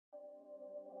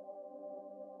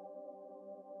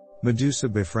Medusa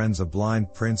befriends a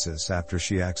blind princess after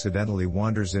she accidentally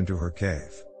wanders into her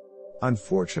cave.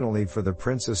 Unfortunately for the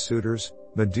princess suitors,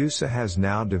 Medusa has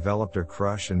now developed a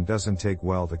crush and doesn't take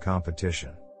well to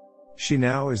competition. She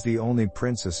now is the only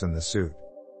princess in the suit.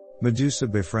 Medusa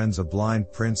befriends a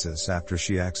blind princess after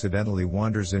she accidentally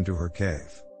wanders into her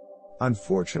cave.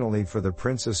 Unfortunately for the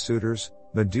princess suitors,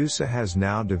 Medusa has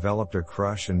now developed a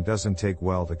crush and doesn't take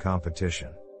well to competition.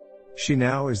 She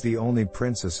now is the only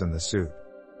princess in the suit.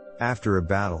 After a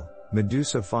battle,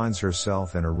 Medusa finds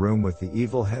herself in a room with the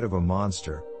evil head of a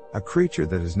monster, a creature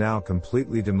that is now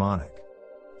completely demonic.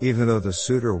 Even though the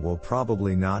suitor will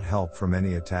probably not help from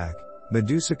any attack,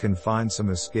 Medusa can find some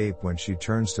escape when she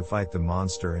turns to fight the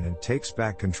monster and it takes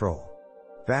back control.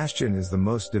 Bastion is the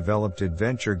most developed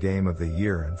adventure game of the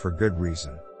year, and for good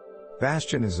reason.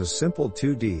 Bastion is a simple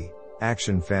 2D,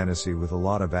 action fantasy with a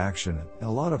lot of action and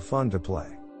a lot of fun to play.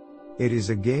 It is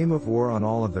a game of war on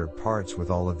all of their parts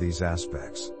with all of these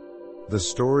aspects. The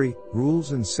story,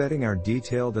 rules and setting are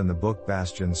detailed in the book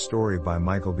Bastion's Story by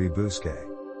Michael B. Bousquet.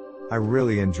 I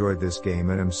really enjoyed this game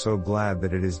and am so glad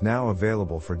that it is now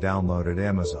available for download at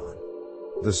Amazon.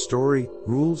 The story,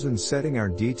 rules and setting are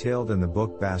detailed in the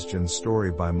book Bastion's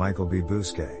Story by Michael B.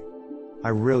 Bousquet. I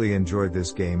really enjoyed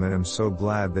this game and am so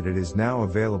glad that it is now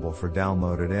available for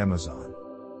download at Amazon.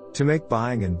 To make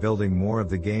buying and building more of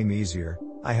the game easier,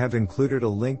 I have included a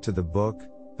link to the book,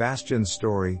 Bastion's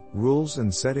Story, Rules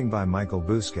and Setting by Michael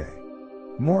Bousquet.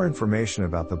 More information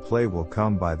about the play will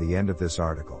come by the end of this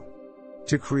article.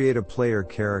 To create a player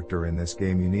character in this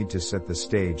game, you need to set the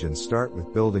stage and start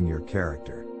with building your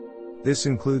character. This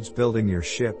includes building your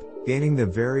ship, gaining the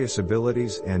various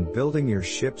abilities and building your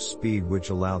ship's speed, which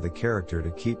allow the character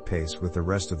to keep pace with the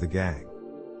rest of the gang.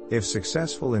 If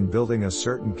successful in building a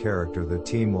certain character, the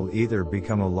team will either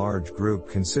become a large group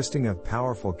consisting of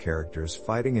powerful characters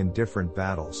fighting in different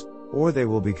battles, or they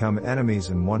will become enemies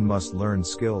and one must learn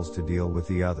skills to deal with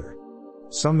the other.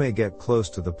 Some may get close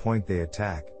to the point they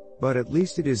attack, but at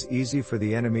least it is easy for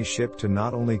the enemy ship to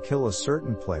not only kill a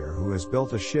certain player who has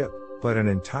built a ship, but an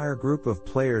entire group of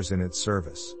players in its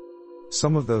service.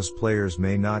 Some of those players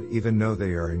may not even know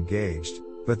they are engaged,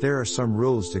 but there are some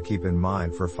rules to keep in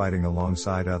mind for fighting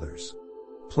alongside others.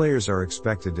 Players are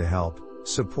expected to help,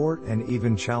 support and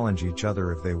even challenge each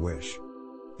other if they wish.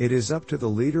 It is up to the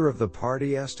leader of the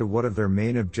party as to what of their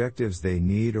main objectives they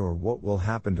need or what will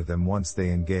happen to them once they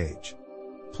engage.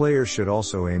 Players should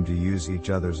also aim to use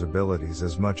each other's abilities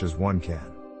as much as one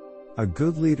can. A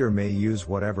good leader may use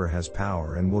whatever has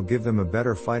power and will give them a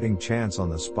better fighting chance on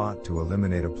the spot to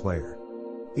eliminate a player.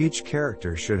 Each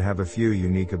character should have a few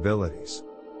unique abilities.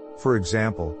 For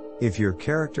example, if your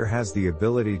character has the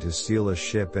ability to steal a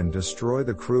ship and destroy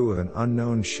the crew of an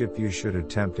unknown ship, you should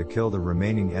attempt to kill the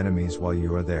remaining enemies while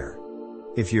you are there.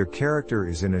 If your character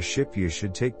is in a ship, you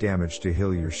should take damage to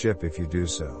heal your ship if you do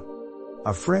so.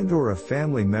 A friend or a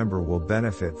family member will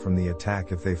benefit from the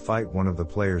attack if they fight one of the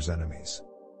player's enemies.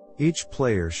 Each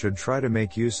player should try to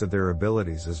make use of their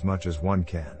abilities as much as one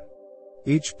can.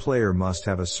 Each player must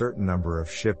have a certain number of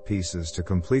ship pieces to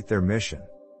complete their mission.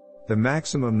 The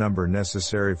maximum number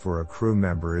necessary for a crew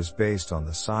member is based on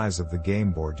the size of the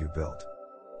game board you built.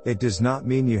 It does not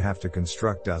mean you have to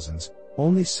construct dozens,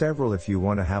 only several if you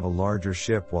want to have a larger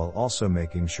ship while also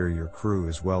making sure your crew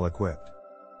is well equipped.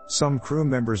 Some crew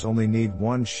members only need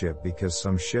one ship because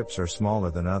some ships are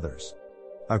smaller than others.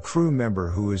 A crew member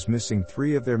who is missing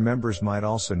 3 of their members might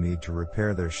also need to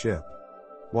repair their ship.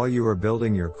 While you are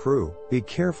building your crew, be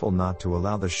careful not to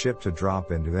allow the ship to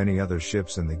drop into any other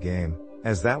ships in the game,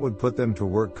 as that would put them to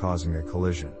work causing a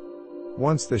collision.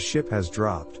 Once the ship has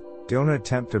dropped, don't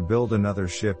attempt to build another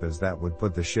ship, as that would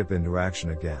put the ship into action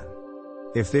again.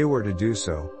 If they were to do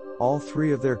so, all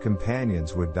 3 of their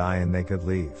companions would die and they could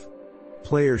leave.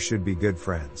 Players should be good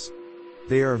friends.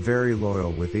 They are very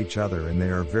loyal with each other and they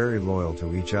are very loyal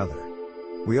to each other.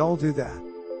 We all do that.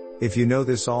 If you know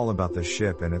this all about the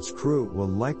ship and its crew, it will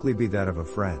likely be that of a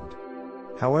friend.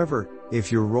 However,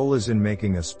 if your role is in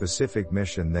making a specific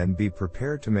mission, then be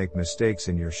prepared to make mistakes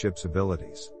in your ship's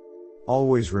abilities.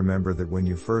 Always remember that when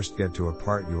you first get to a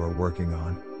part you are working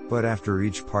on, but after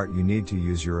each part you need to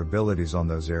use your abilities on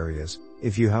those areas,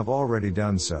 if you have already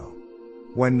done so.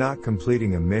 When not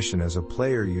completing a mission as a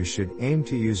player, you should aim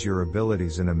to use your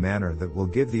abilities in a manner that will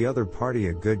give the other party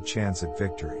a good chance at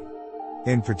victory.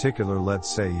 In particular, let's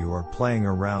say you are playing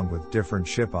around with different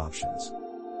ship options.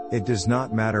 It does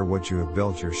not matter what you have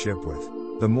built your ship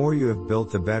with. The more you have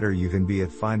built, the better you can be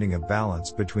at finding a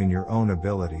balance between your own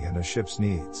ability and a ship's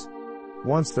needs.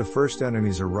 Once the first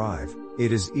enemies arrive,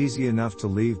 it is easy enough to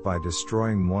leave by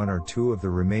destroying 1 or 2 of the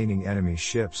remaining enemy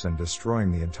ships and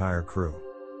destroying the entire crew.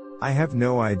 I have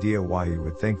no idea why you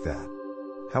would think that.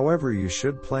 However, you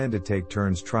should plan to take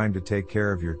turns trying to take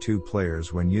care of your two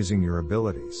players when using your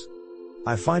abilities.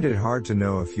 I find it hard to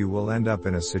know if you will end up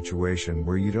in a situation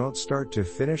where you don't start to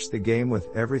finish the game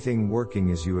with everything working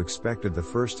as you expected the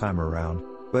first time around,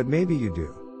 but maybe you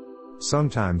do.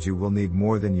 Sometimes you will need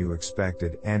more than you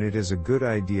expected, and it is a good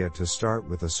idea to start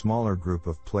with a smaller group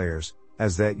of players,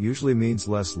 as that usually means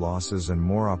less losses and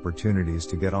more opportunities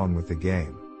to get on with the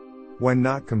game. When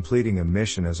not completing a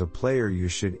mission as a player, you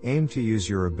should aim to use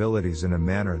your abilities in a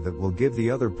manner that will give the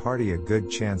other party a good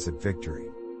chance at victory.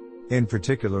 In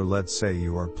particular, let's say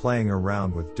you are playing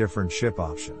around with different ship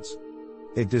options.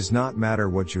 It does not matter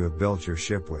what you have built your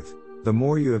ship with. The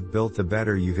more you have built, the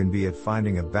better you can be at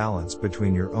finding a balance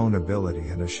between your own ability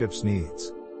and a ship's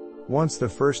needs. Once the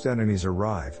first enemies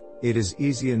arrive, it is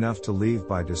easy enough to leave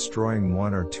by destroying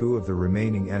one or two of the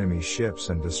remaining enemy ships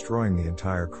and destroying the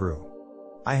entire crew.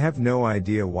 I have no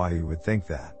idea why you would think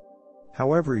that.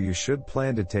 However, you should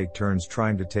plan to take turns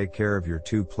trying to take care of your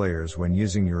two players when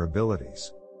using your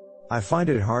abilities. I find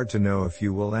it hard to know if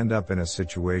you will end up in a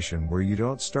situation where you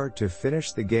don't start to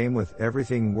finish the game with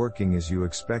everything working as you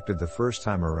expected the first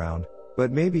time around,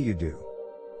 but maybe you do.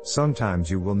 Sometimes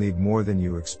you will need more than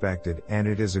you expected, and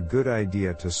it is a good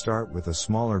idea to start with a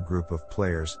smaller group of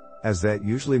players, as that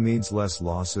usually means less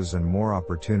losses and more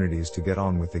opportunities to get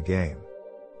on with the game.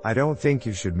 I don't think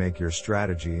you should make your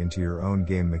strategy into your own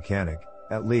game mechanic,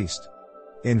 at least.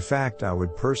 In fact, I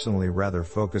would personally rather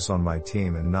focus on my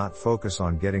team and not focus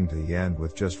on getting to the end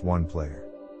with just one player.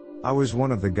 I was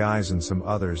one of the guys, and some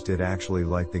others did actually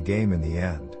like the game in the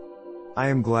end. I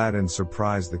am glad and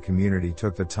surprised the community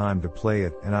took the time to play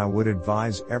it, and I would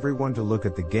advise everyone to look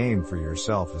at the game for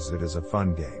yourself, as it is a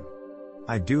fun game.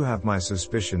 I do have my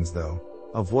suspicions though,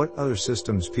 of what other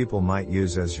systems people might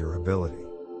use as your ability.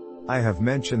 I have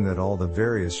mentioned that all the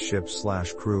various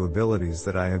ship/crew abilities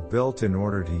that I have built in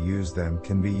order to use them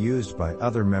can be used by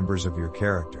other members of your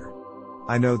character.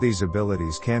 I know these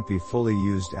abilities can't be fully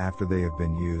used after they have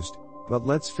been used, but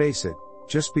let's face it,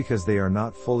 just because they are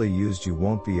not fully used, you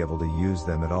won't be able to use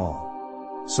them at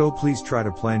all. So please try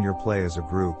to plan your play as a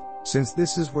group, since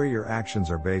this is where your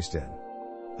actions are based in.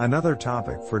 Another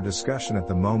topic for discussion at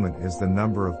the moment is the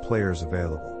number of players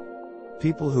available.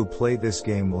 People who play this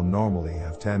game will normally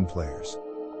have 10 players.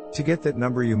 To get that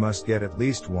number, you must get at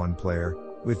least one player,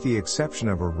 with the exception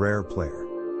of a rare player.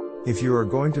 If you are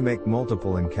going to make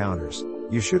multiple encounters,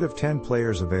 you should have 10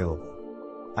 players available.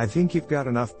 I think you've got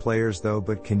enough players though,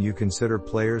 but can you consider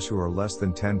players who are less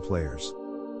than 10 players?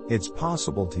 It's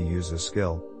possible to use a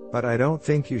skill, but I don't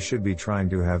think you should be trying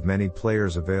to have many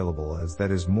players available, as that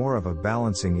is more of a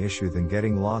balancing issue than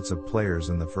getting lots of players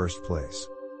in the first place.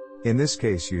 In this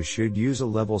case, you should use a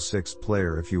level 6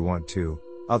 player if you want to,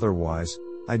 otherwise,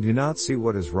 I do not see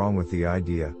what is wrong with the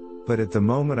idea, but at the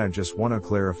moment I just want to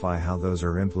clarify how those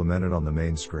are implemented on the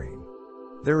main screen.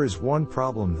 There is one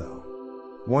problem though.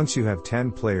 Once you have 10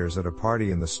 players at a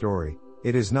party in the story,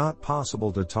 it is not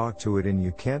possible to talk to it, and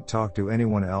you can't talk to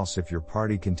anyone else if your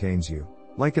party contains you,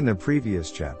 like in the previous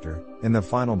chapter, in the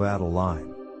final battle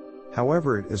line.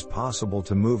 However, it is possible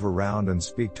to move around and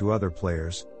speak to other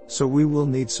players, so we will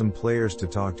need some players to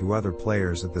talk to other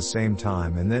players at the same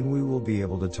time, and then we will be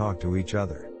able to talk to each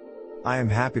other. I am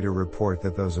happy to report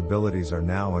that those abilities are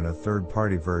now in a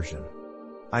third-party version.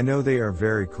 I know they are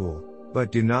very cool,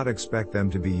 but do not expect them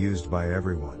to be used by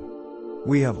everyone.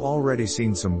 We have already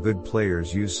seen some good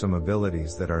players use some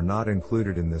abilities that are not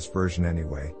included in this version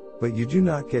anyway, but you do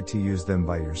not get to use them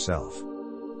by yourself.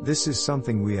 This is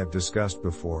something we have discussed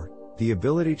before. The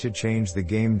ability to change the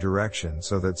game direction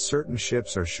so that certain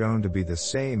ships are shown to be the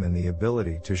same, and the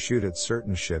ability to shoot at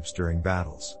certain ships during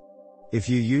battles. If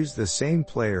you use the same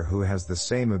player who has the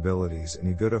same abilities and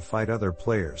you go to fight other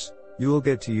players, you will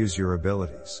get to use your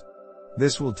abilities.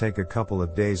 This will take a couple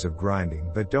of days of grinding,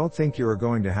 but don't think you are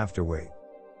going to have to wait.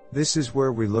 This is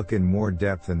where we look in more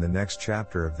depth in the next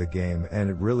chapter of the game, and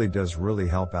it really does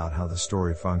help out how the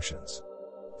story functions.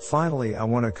 Finally, I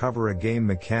want to cover a game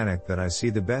mechanic that I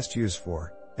see the best use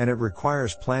for, and it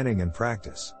requires planning and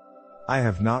practice. I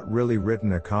have not really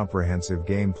written a comprehensive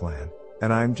game plan,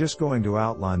 and I am just going to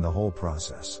outline the whole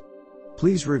process.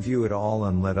 Please review it all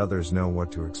and let others know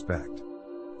what to expect.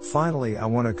 Finally, I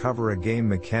want to cover a game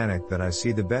mechanic that I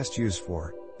see the best use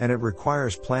for, and it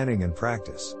requires planning and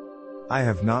practice. I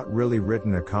have not really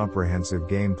written a comprehensive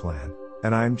game plan,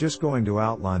 and I am just going to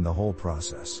outline the whole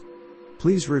process.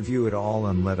 Please review it all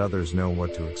and let others know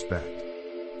what to expect.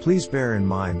 Please bear in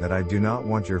mind that I do not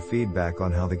want your feedback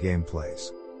on how the game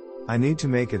plays. I need to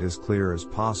make it as clear as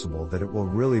possible that it will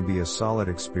really be a solid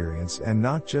experience and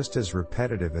not just as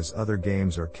repetitive as other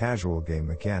games or casual game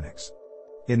mechanics.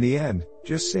 In the end,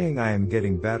 just saying I am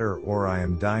getting better or I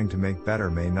am dying to make better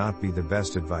may not be the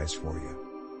best advice for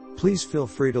you. Please feel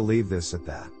free to leave this at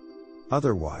that.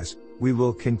 Otherwise, we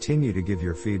will continue to give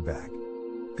your feedback.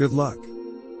 Good luck.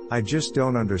 I just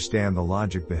don't understand the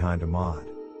logic behind a mod.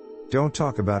 Don't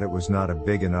talk about it was not a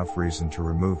big enough reason to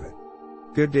remove it.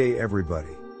 Good day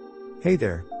everybody. Hey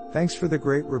there, thanks for the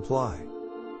great reply.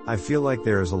 I feel like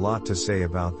there is a lot to say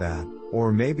about that,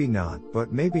 or maybe not,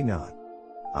 but maybe not.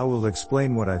 I will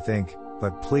explain what I think,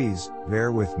 but please,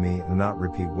 bear with me and not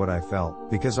repeat what I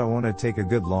felt, because I want to take a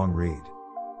good long read.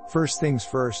 First things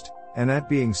first, and that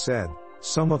being said,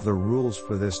 some of the rules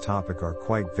for this topic are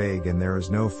quite vague and there is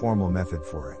no formal method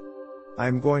for it. I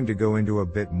am going to go into a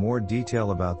bit more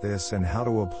detail about this and how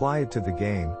to apply it to the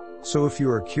game, so if you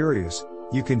are curious,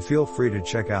 you can feel free to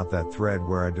check out that thread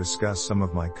where I discuss some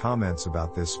of my comments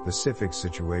about this specific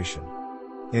situation.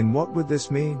 And what would this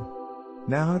mean?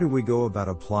 Now how do we go about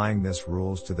applying this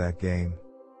rules to that game?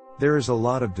 There is a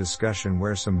lot of discussion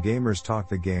where some gamers talk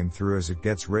the game through as it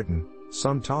gets written,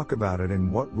 some talk about it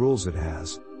and what rules it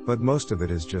has, but most of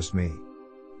it is just me.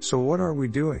 So what are we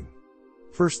doing?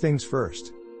 First things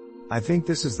first. I think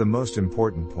this is the most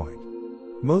important point.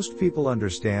 Most people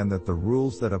understand that the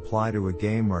rules that apply to a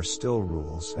game are still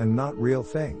rules and not real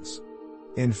things.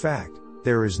 In fact,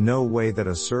 there is no way that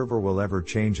a server will ever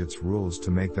change its rules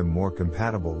to make them more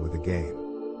compatible with a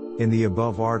game. In the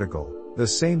above article, the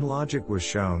same logic was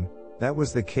shown. That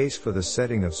was the case for the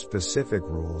setting of specific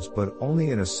rules, but only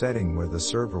in a setting where the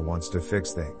server wants to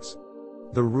fix things.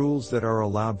 The rules that are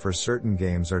allowed for certain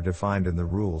games are defined in the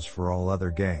rules for all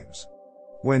other games.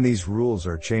 When these rules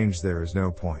are changed, there is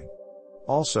no point.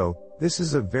 Also, this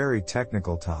is a very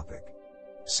technical topic.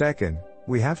 Second,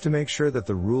 we have to make sure that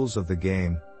the rules of the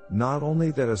game, not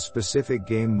only that a specific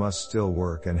game must still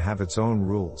work and have its own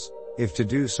rules, if to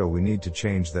do so we need to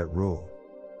change that rule.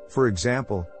 For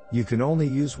example, you can only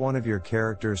use one of your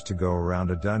characters to go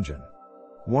around a dungeon.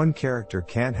 One character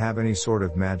can't have any sort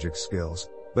of magic skills,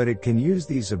 but it can use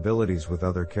these abilities with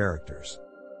other characters.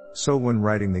 So when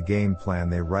writing the game plan,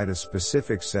 they write a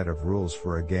specific set of rules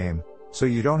for a game, so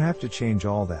you don't have to change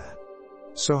all that.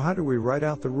 So how do we write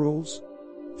out the rules?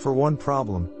 For one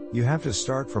problem, you have to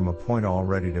start from a point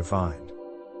already defined.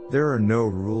 There are no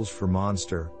rules for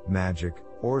monster, magic,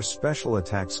 or special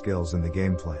attack skills in the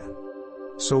game plan.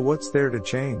 So what's there to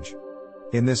change?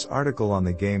 In this article on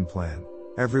the game plan,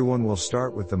 everyone will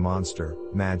start with the monster,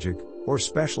 magic, or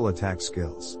special attack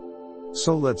skills.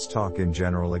 So let's talk in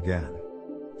general again.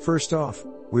 First off,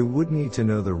 we would need to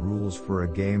know the rules for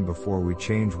a game before we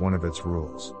change one of its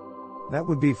rules. That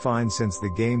would be fine since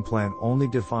the game plan only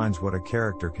defines what a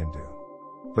character can do.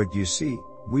 But you see,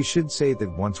 we should say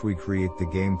that once we create the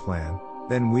game plan,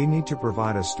 then we need to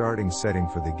provide a starting setting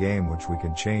for the game which we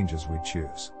can change as we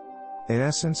choose. In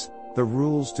essence, the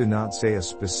rules do not say a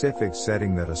specific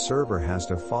setting that a server has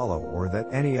to follow or that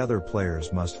any other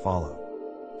players must follow.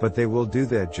 But they will do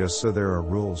that just so there are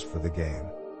rules for the game.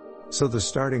 So the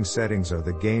starting settings are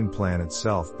the game plan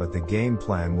itself, but the game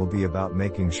plan will be about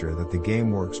making sure that the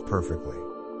game works perfectly.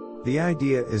 The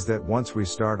idea is that once we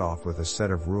start off with a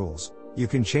set of rules, you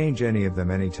can change any of them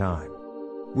anytime.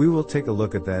 We will take a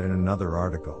look at that in another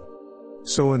article.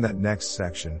 So in that next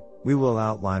section, we will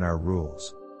outline our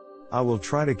rules. I will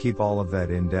try to keep all of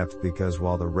that in depth because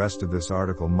while the rest of this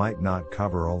article might not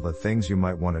cover all the things you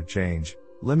might want to change,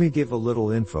 let me give a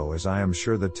little info as I am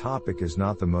sure the topic is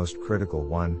not the most critical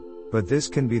one, but this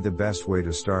can be the best way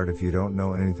to start if you don't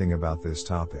know anything about this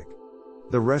topic.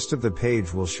 The rest of the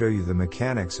page will show you the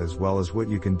mechanics as well as what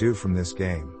you can do from this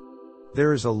game.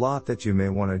 There is a lot that you may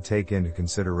want to take into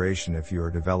consideration if you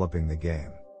are developing the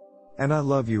game. And I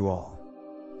love you all.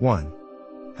 1.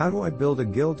 How do I build a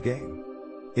guild game?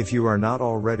 If you are not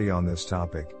already on this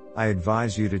topic, I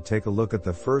advise you to take a look at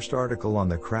the first article on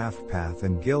the craft path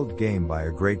and guild game by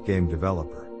a great game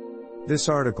developer. This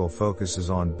article focuses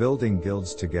on building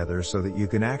guilds together so that you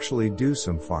can actually do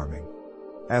some farming.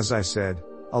 As I said,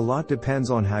 a lot depends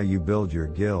on how you build your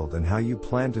guild and how you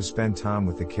plan to spend time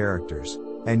with the characters,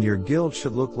 and your guild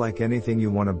should look like anything you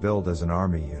want to build as an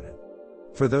army unit.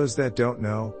 For those that don't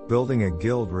know, building a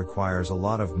guild requires a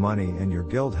lot of money and your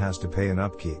guild has to pay an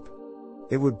upkeep.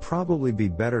 It would probably be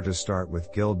better to start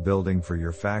with guild building for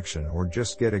your faction or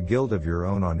just get a guild of your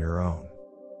own on your own.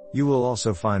 You will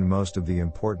also find most of the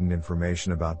important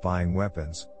information about buying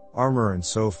weapons, armor and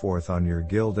so forth on your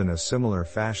guild in a similar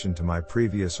fashion to my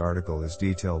previous article is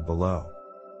detailed below.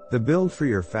 The build for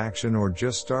your faction or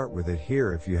just start with it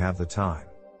here if you have the time.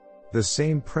 The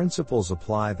same principles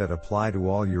apply that apply to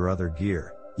all your other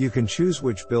gear. You can choose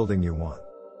which building you want.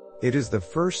 It is the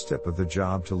first step of the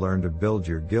job to learn to build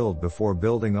your guild before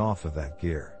building off of that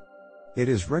gear. It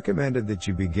is recommended that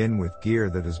you begin with gear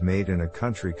that is made in a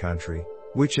country,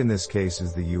 which in this case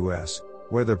is the US,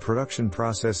 where the production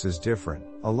process is different.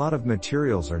 A lot of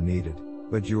materials are needed,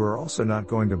 but you are also not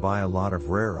going to buy a lot of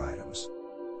rare items.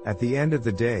 At the end of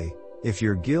the day, if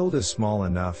your guild is small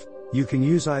enough, you can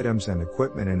use items and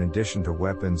equipment in addition to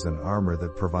weapons and armor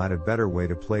that provide a better way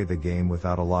to play the game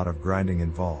without a lot of grinding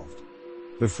involved.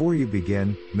 Before you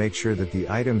begin, make sure that the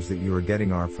items that you are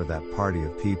getting are for that party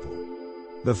of people.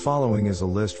 The following is a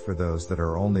list for those that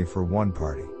are only for one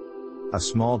party. A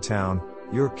small town,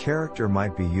 your character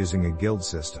might be using a guild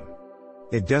system.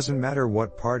 It doesn't matter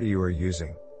what party you are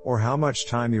using, or how much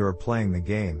time you are playing the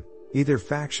game, either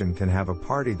faction can have a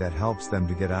party that helps them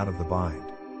to get out of the bind.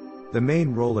 The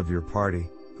main role of your party,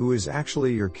 who is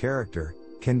actually your character,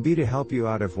 can be to help you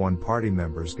out if one party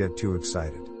members get too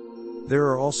excited. There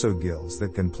are also guilds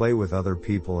that can play with other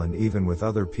people and even with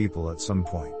other people at some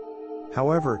point.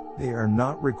 However, they are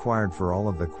not required for all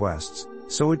of the quests,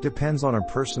 so it depends on a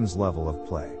person's level of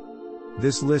play.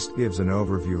 This list gives an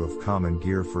overview of common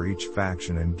gear for each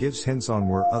faction and gives hints on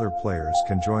where other players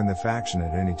can join the faction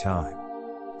at any time.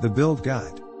 The Build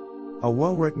Guide. A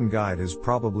well-written guide is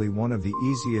probably one of the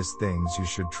easiest things you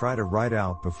should try to write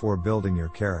out before building your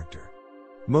character.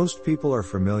 Most people are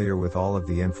familiar with all of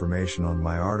the information on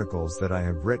my articles that I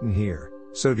have written here,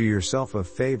 so do yourself a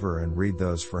favor and read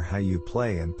those for how you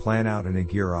play and plan out any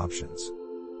gear options.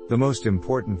 The most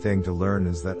important thing to learn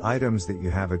is that items that you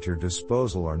have at your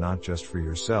disposal are not just for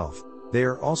yourself, they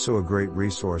are also a great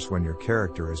resource when your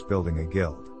character is building a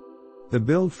guild. The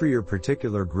build for your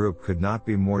particular group could not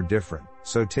be more different,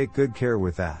 so take good care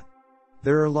with that.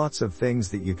 There are lots of things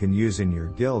that you can use in your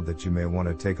guild that you may want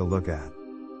to take a look at.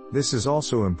 This is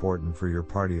also important for your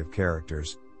party of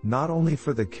characters, not only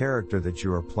for the character that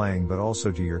you are playing but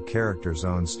also to your character's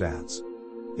own stats.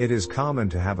 It is common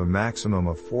to have a maximum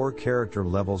of 4 character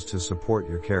levels to support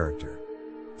your character.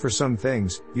 For some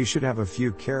things, you should have a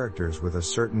few characters with a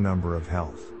certain number of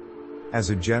health. As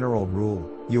a general rule,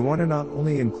 you want to not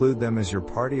only include them as your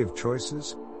party of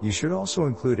choices, you should also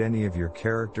include any of your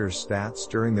character's stats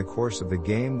during the course of the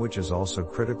game, which is also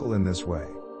critical in this way.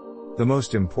 The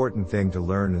most important thing to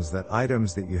learn is that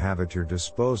items that you have at your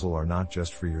disposal are not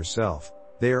just for yourself,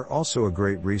 they are also a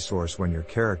great resource when your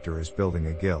character is building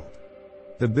a guild.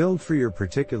 The build for your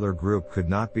particular group could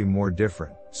not be more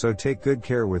different, so take good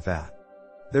care with that.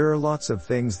 There are lots of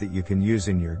things that you can use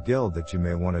in your guild that you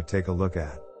may want to take a look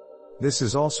at. This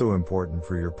is also important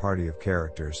for your party of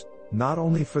characters, not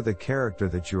only for the character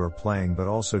that you are playing but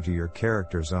also to your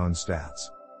character's own stats.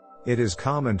 It is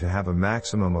common to have a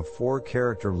maximum of 4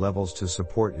 character levels to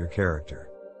support your character.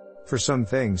 For some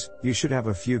things, you should have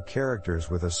a few characters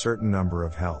with a certain number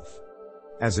of health.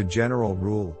 As a general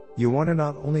rule, you want to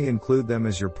not only include them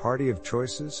as your party of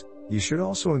choices, you should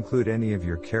also include any of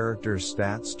your character's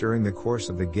stats during the course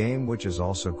of the game, which is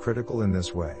also critical in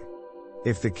this way.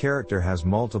 If the character has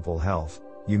multiple health,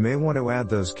 you may want to add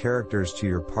those characters to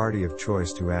your party of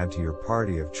choice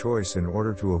in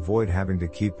order to avoid having to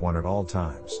keep one at all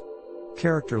times.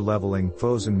 Character leveling,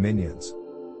 foes and minions.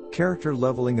 Character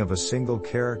leveling of a single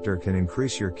character can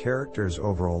increase your character's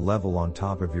overall level on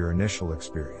top of your initial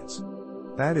experience.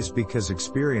 That is because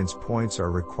experience points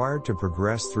are required to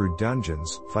progress through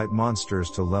dungeons, fight monsters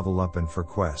to level up and for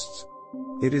quests.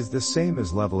 It is the same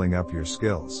as leveling up your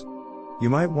skills. You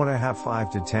might want to have 5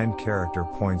 to 10 character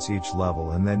points each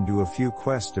level and then do a few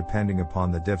quests depending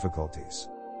upon the difficulties.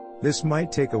 This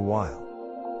might take a while.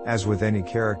 As with any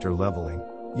character leveling,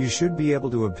 you should be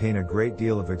able to obtain a great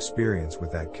deal of experience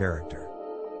with that character.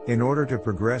 In order to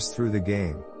progress through the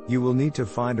game, you will need to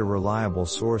find a reliable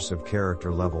source of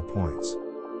character level points.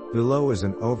 Below is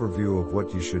an overview of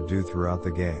what you should do throughout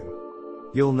the game.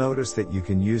 You'll notice that you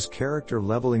can use character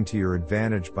leveling to your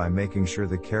advantage by making sure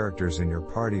the characters in your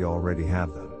party already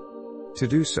have them. To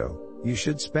do so, you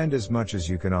should spend as much as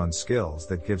you can on skills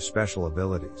that give special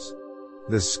abilities.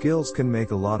 The skills can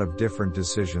make a lot of different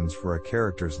decisions for a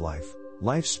character's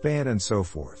lifespan and so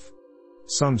forth.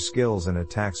 Some skills and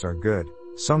attacks are good,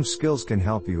 some skills can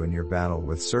help you in your battle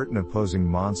with certain opposing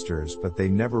monsters, but they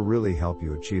never really help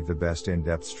you achieve the best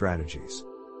in-depth strategies.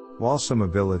 While some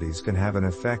abilities can have an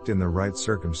effect in the right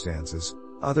circumstances,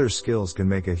 other skills can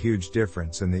make a huge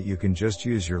difference in that you can just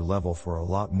use your level for a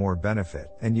lot more benefit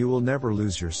and you will never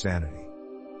lose your sanity.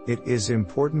 It is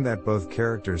important that both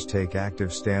characters take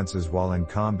active stances while in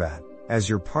combat, as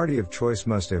your party of choice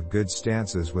must have good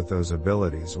stances with those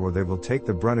abilities or they will take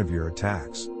the brunt of your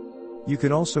attacks. You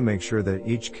can also make sure that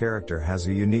each character has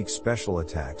a unique special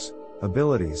attacks,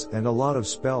 abilities and a lot of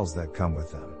spells that come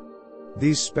with them.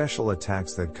 These special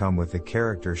attacks that come with the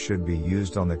character should be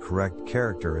used on the correct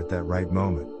character at that right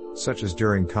moment, such as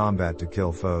during combat to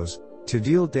kill foes, to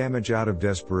deal damage out of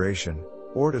desperation,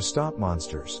 or to stop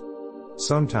monsters.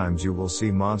 Sometimes you will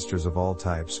see monsters of all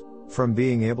types, from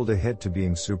being able to hit to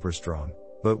being super strong,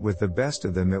 but with the best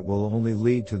of them it will only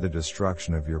lead to the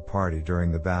destruction of your party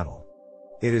during the battle.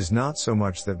 It is not so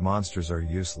much that monsters are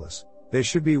useless, they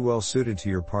should be well suited to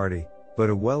your party, but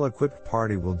a well-equipped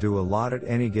party will do a lot at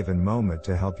any given moment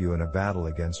to help you in a battle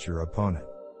against your opponent.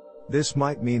 This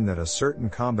might mean that a certain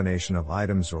combination of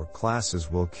items or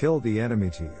classes will kill the enemy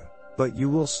to you, but you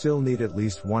will still need at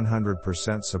least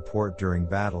 100% support during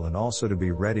battle and also to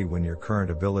be ready when your current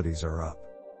abilities are up.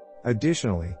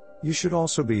 Additionally, you should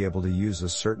also be able to use a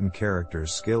certain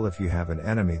character's skill if you have an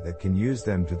enemy that can use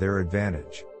them to their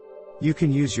advantage. You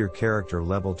can use your character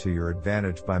level to your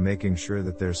advantage by making sure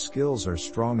that their skills are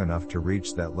strong enough to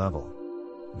reach that level.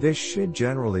 This should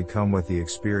generally come with the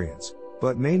experience,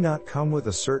 but may not come with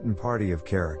a certain party of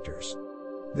characters.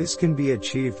 This can be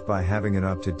achieved by having an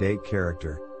up-to-date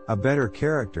character, a better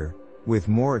character, with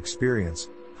more experience,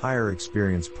 higher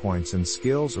experience points and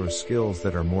skills or skills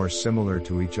that are more similar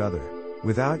to each other,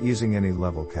 without using any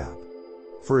level cap.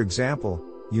 For example,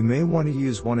 you may want to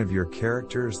use one of your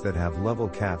characters that have level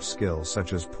cap skills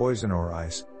such as poison or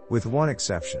ice, with one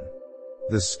exception.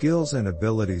 The skills and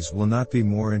abilities will not be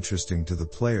more interesting to the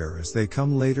player as they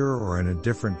come later or in a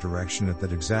different direction at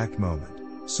that exact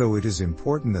moment, so it is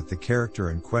important that the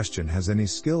character in question has any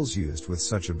skills used with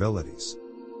such abilities.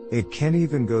 It can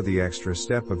even go the extra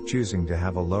step of choosing to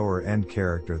have a lower end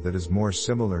character that is more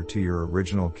similar to your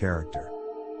original character.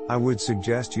 I would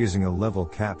suggest using a level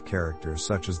cap character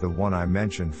such as the one I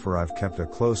mentioned, for I've kept a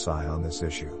close eye on this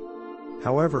issue.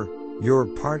 However, your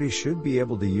party should be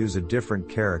able to use a different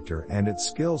character and its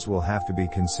skills will have to be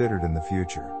considered in the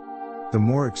future. The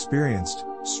more experienced,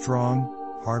 strong,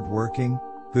 hard-working,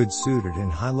 good-suited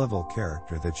and high-level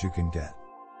character that you can get.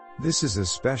 This is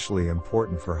especially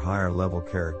important for higher-level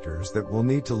characters that will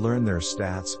need to learn their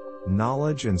stats,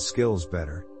 knowledge and skills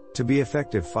better, to be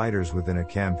effective fighters within a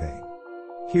campaign.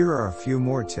 Here are a few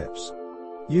more tips.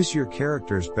 Use your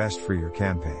characters best for your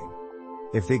campaign.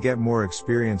 If they get more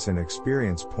experience and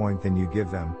experience point than you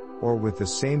give them, or with the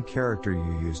same character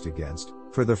you used against,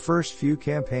 for the first few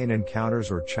campaign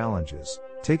encounters or challenges,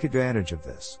 take advantage of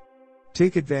this.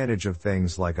 Take advantage of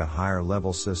things like a higher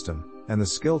level system, and the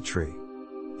skill tree.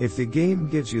 If the game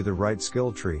gives you the right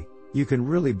skill tree, you can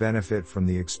really benefit from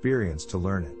the experience to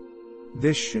learn it.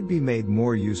 This should be made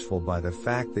more useful by the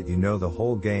fact that you know the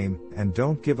whole game, and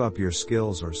don't give up your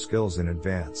skills in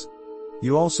advance.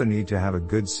 You also need to have a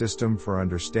good system for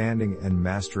understanding and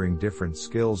mastering different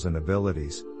skills and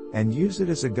abilities, and use it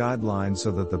as a guideline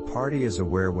so that the party is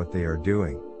aware what they are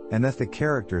doing, and that the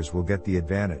characters will get the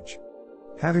advantage.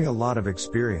 Having a lot of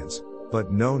experience,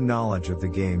 but no knowledge of the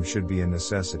game should be a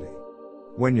necessity.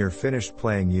 When you're finished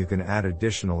playing, you can add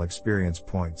additional experience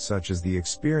points such as the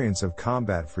experience of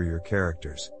combat for your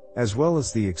characters, as well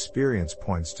as the experience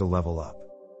points to level up.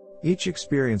 Each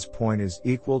experience point is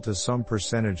equal to some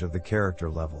percentage of the character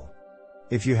level.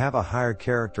 If you have a higher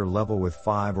character level with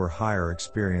 5 or higher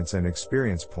experience and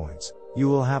experience points, you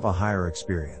will have a higher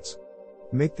experience.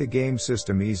 Make the game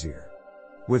system easier.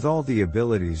 With all the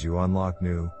abilities you unlock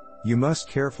new, you must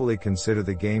carefully consider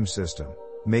the game system.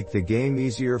 Make the game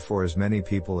easier for as many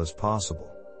people as possible,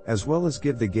 as well as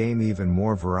give the game even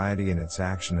more variety in its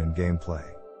action and gameplay.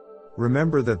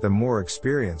 Remember that the more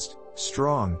experienced,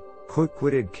 strong,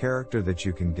 quick-witted character that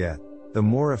you can get, the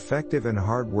more effective and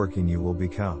hard-working you will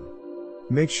become.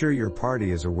 Make sure your party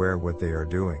is aware what they are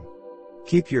doing.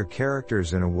 Keep your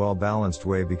characters in a well-balanced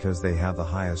way because they have the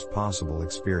highest possible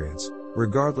experience,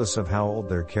 regardless of how old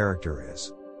their character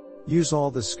is. Use all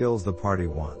the skills the party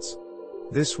wants.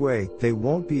 This way, they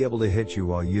won't be able to hit you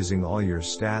while using all your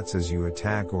stats as you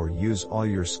attack or use all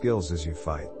your skills as you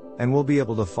fight, and will be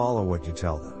able to follow what you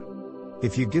tell them.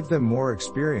 If you give them more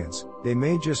experience, they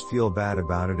may just feel bad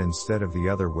about it instead of the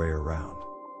other way around.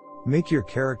 Make your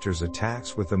characters'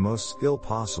 attacks with the most skill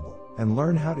possible, and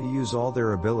learn how to use all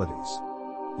their abilities.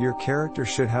 Your character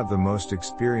should have the most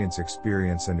experience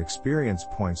and experience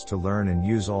points to learn and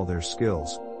use all their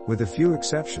skills, with a few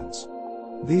exceptions.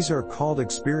 These are called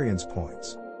experience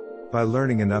points. By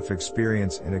learning enough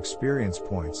experience and experience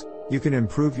points, you can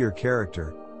improve your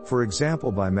character, for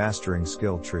example by mastering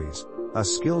skill trees, a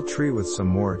skill tree with some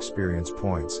more experience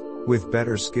points, with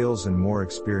better skills and more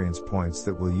experience points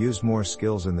that will use more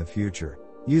skills in the future,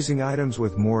 using items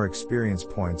with more experience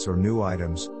points or new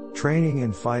items, training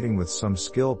and fighting with some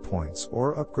skill points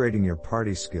or upgrading your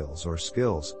party skills,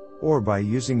 or by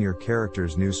using your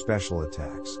character's new special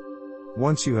attacks.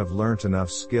 Once you have learnt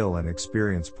enough skill and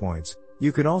experience points,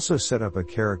 you can also set up a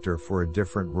character for a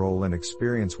different role and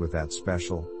experience with that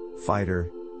special,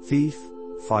 fighter, thief,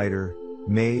 fighter,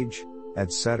 mage,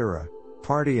 etc.,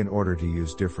 party in order to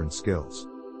use different skills.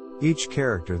 Each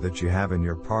character that you have in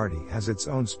your party has its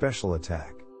own special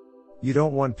attack. You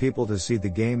don't want people to see the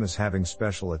game as having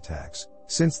special attacks,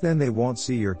 since then they won't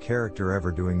see your character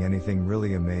ever doing anything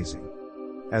really amazing.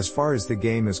 As far as the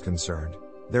game is concerned,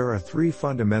 there are 3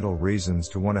 fundamental reasons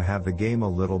to want to have the game a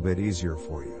little bit easier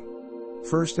for you.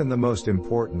 First and the most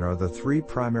important are the 3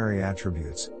 primary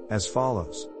attributes, as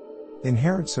follows.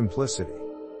 Inherent simplicity.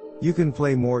 You can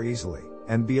play more easily,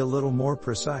 and be a little more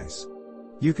precise.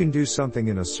 You can do something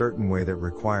in a certain way that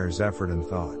requires effort and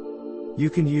thought. You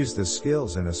can use the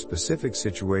skills in a specific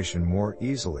situation more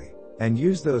easily, and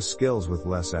use those skills with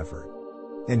less effort.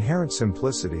 Inherent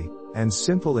simplicity, and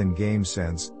simple in game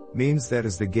sense, means that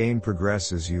as the game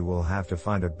progresses you will have to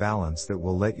find a balance that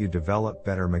will let you develop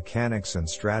better mechanics and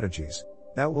strategies,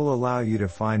 that will allow you to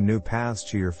find new paths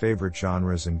to your favorite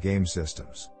genres and game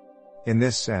systems. In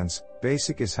this sense,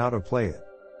 basic is how to play it.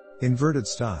 Inverted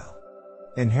style.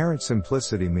 Inherent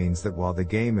simplicity means that while the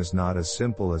game is not as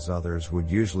simple as others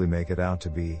would usually make it out to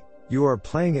be, you are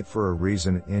playing it for a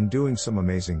reason and doing some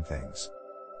amazing things.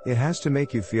 It has to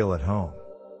make you feel at home.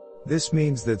 This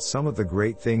means that some of the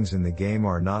great things in the game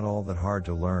are not all that hard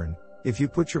to learn, if you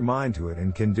put your mind to it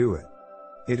and can do it.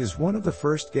 It is one of the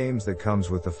first games that comes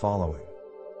with the following.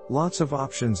 Lots of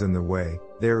options in the way,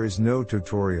 there is no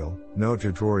tutorial, no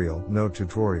tutorial, no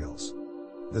tutorials.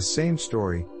 The same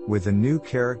story, with a new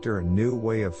character and new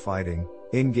way of fighting,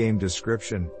 in-game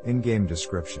description, in-game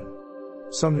description.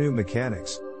 Some new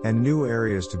mechanics, and new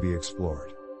areas to be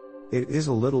explored. It is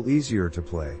a little easier to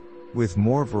play, with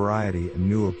more variety and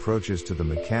new approaches to the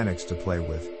mechanics to play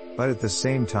with, but at the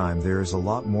same time there is a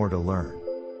lot more to learn.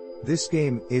 This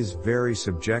game is very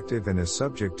subjective and is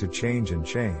subject to change and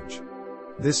change.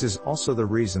 This is also the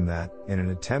reason that, in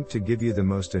an attempt to give you the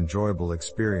most enjoyable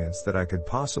experience that I could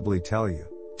possibly tell you,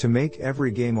 to make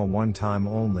every game a one-time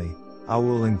only, I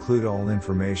will include all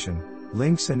information,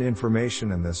 links and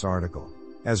information in this article,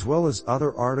 as well as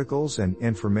other articles and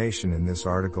information in this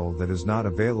article that is not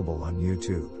available on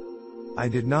YouTube. I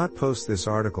did not post this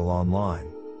article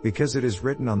online, because it is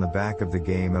written on the back of the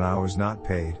game and I was not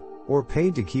paid, or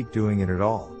paid to keep doing it at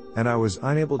all, and I was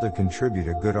unable to contribute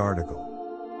a good article.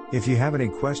 If you have any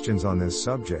questions on this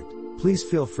subject, please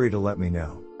feel free to let me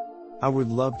know. I would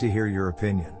love to hear your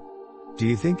opinion. Do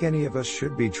you think any of us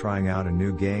should be trying out a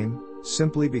new game,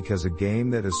 simply because a game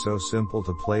that is so simple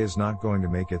to play is not going to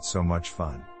make it so much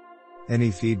fun? Any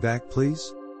feedback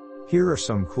please? Here are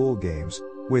some cool games,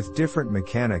 with different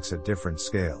mechanics at different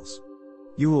scales.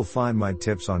 You will find my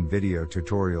tips on video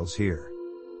tutorials here.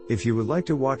 If you would like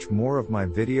to watch more of my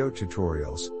video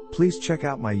tutorials, please check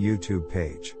out my YouTube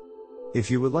page. If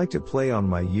you would like to play on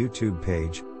my YouTube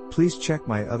page, please check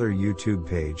my other YouTube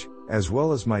page, as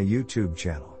well as my YouTube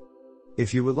channel.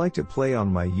 If you would like to play on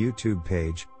my YouTube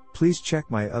page, please check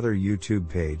my other YouTube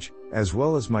page, as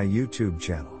well as my YouTube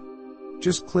channel.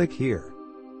 Just click here.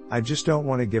 I just don't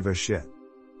want to give a shit.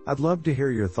 I'd love to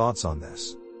hear your thoughts on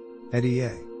this. Eddie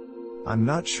A. I'm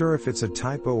not sure if it's a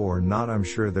typo or not. I'm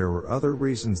sure there were other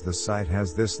reasons the site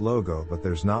has this logo, but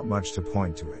there's not much to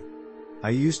point to it. I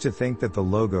used to think that the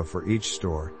logo for each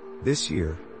store, this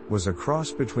year, was a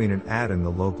cross between an ad in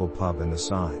the local pub and a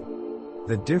sign.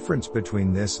 The difference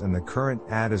between this and the current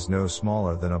ad is no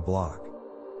smaller than a block.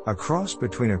 A cross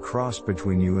between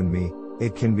you and me,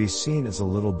 it can be seen as a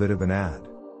little bit of an ad.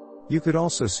 You could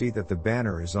also see that the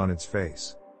banner is on its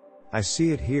face. I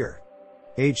see it here.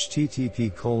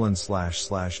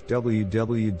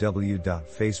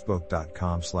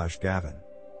 http://www.facebook.com/Gavin.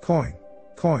 Coin.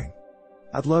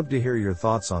 I'd love to hear your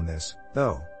thoughts on this,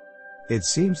 though. It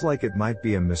seems like it might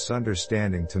be a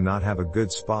misunderstanding to not have a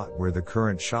good spot where the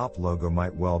current shop logo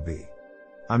might well be.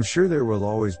 I'm sure there will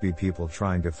always be people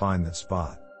trying to find that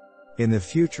spot. In the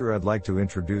future I'd like to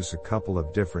introduce a couple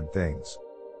of different things.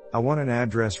 I want an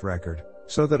address record,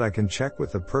 so that I can check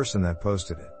with the person that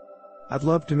posted it. I'd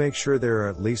love to make sure there are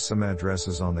at least some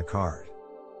addresses on the card.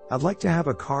 I'd like to have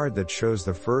a card that shows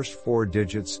the first 4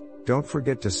 digits, don't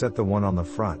forget to set the 1 on the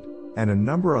front, and a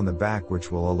number on the back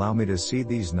which will allow me to see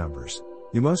these numbers.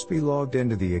 You must be logged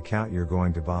into the account you're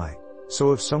going to buy,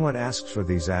 so if someone asks for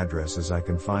these addresses I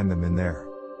can find them in there.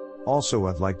 Also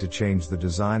I'd like to change the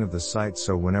design of the site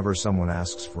so whenever someone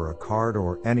asks for a card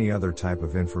or any other type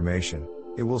of information,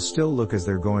 it will still look as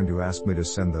they're going to ask me to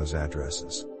send those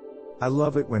addresses. I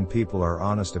love it when people are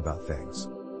honest about things.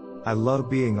 I love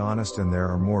being honest, and there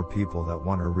are more people that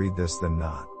want to read this than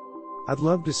not. I'd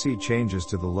love to see changes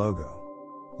to the logo.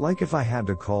 Like if I had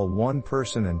to call one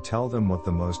person and tell them what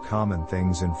the most common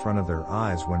things in front of their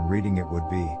eyes when reading it would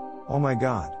be, oh my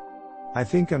god. I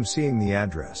think I'm seeing the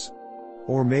address.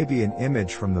 Or maybe an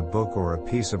image from the book or a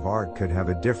piece of art could have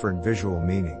a different visual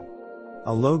meaning.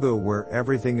 A logo where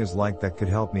everything is like that could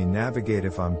help me navigate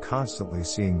if I'm constantly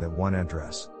seeing that one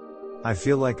address. I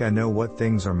feel like I know what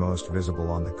things are most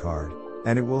visible on the card,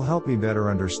 and it will help me better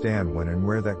understand when and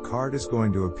where that card is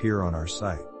going to appear on our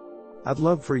site. I'd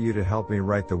love for you to help me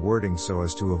write the wording so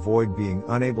as to avoid being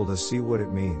unable to see what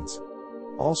it means.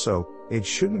 Also, it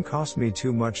shouldn't cost me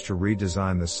too much to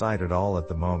redesign the site at all at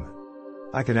the moment.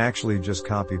 I can actually just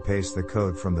copy-paste the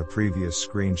code from the previous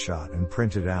screenshot and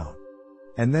print it out.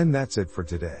 And then that's it for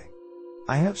today.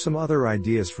 I have some other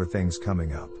ideas for things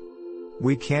coming up.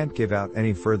 We can't give out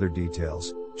any further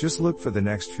details, just look for the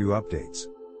next few updates.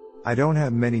 I don't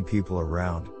have many people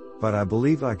around, but I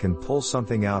believe I can pull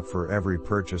something out for every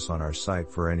purchase on our site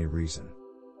for any reason.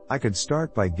 I could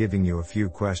start by giving you a few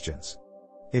questions.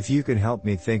 If you can help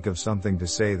me think of something to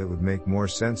say that would make more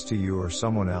sense to you or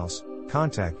someone else,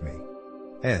 contact me.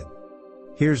 Ed.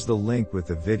 Here's the link with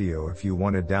the video if you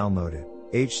want to download it.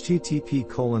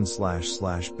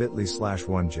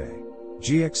 http://bit.ly/1j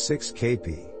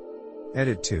gx6kp.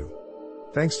 Edit 2.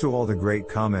 Thanks to all the great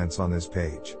comments on this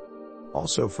page.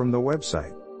 Also from the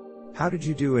website. How did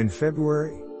you do in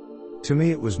February? To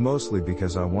me it was mostly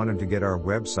because I wanted to get our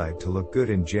website to look good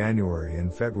in January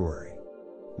and February.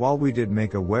 While we did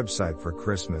make a website for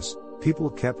Christmas, people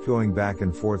kept going back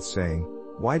and forth saying,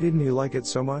 "Why didn't you like it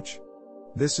so much?"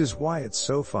 This is why it's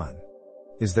so fun.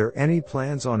 Is there any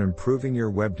plans on improving your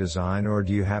web design, or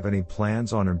do you have any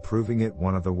plans on improving it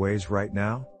one of the ways right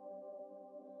now?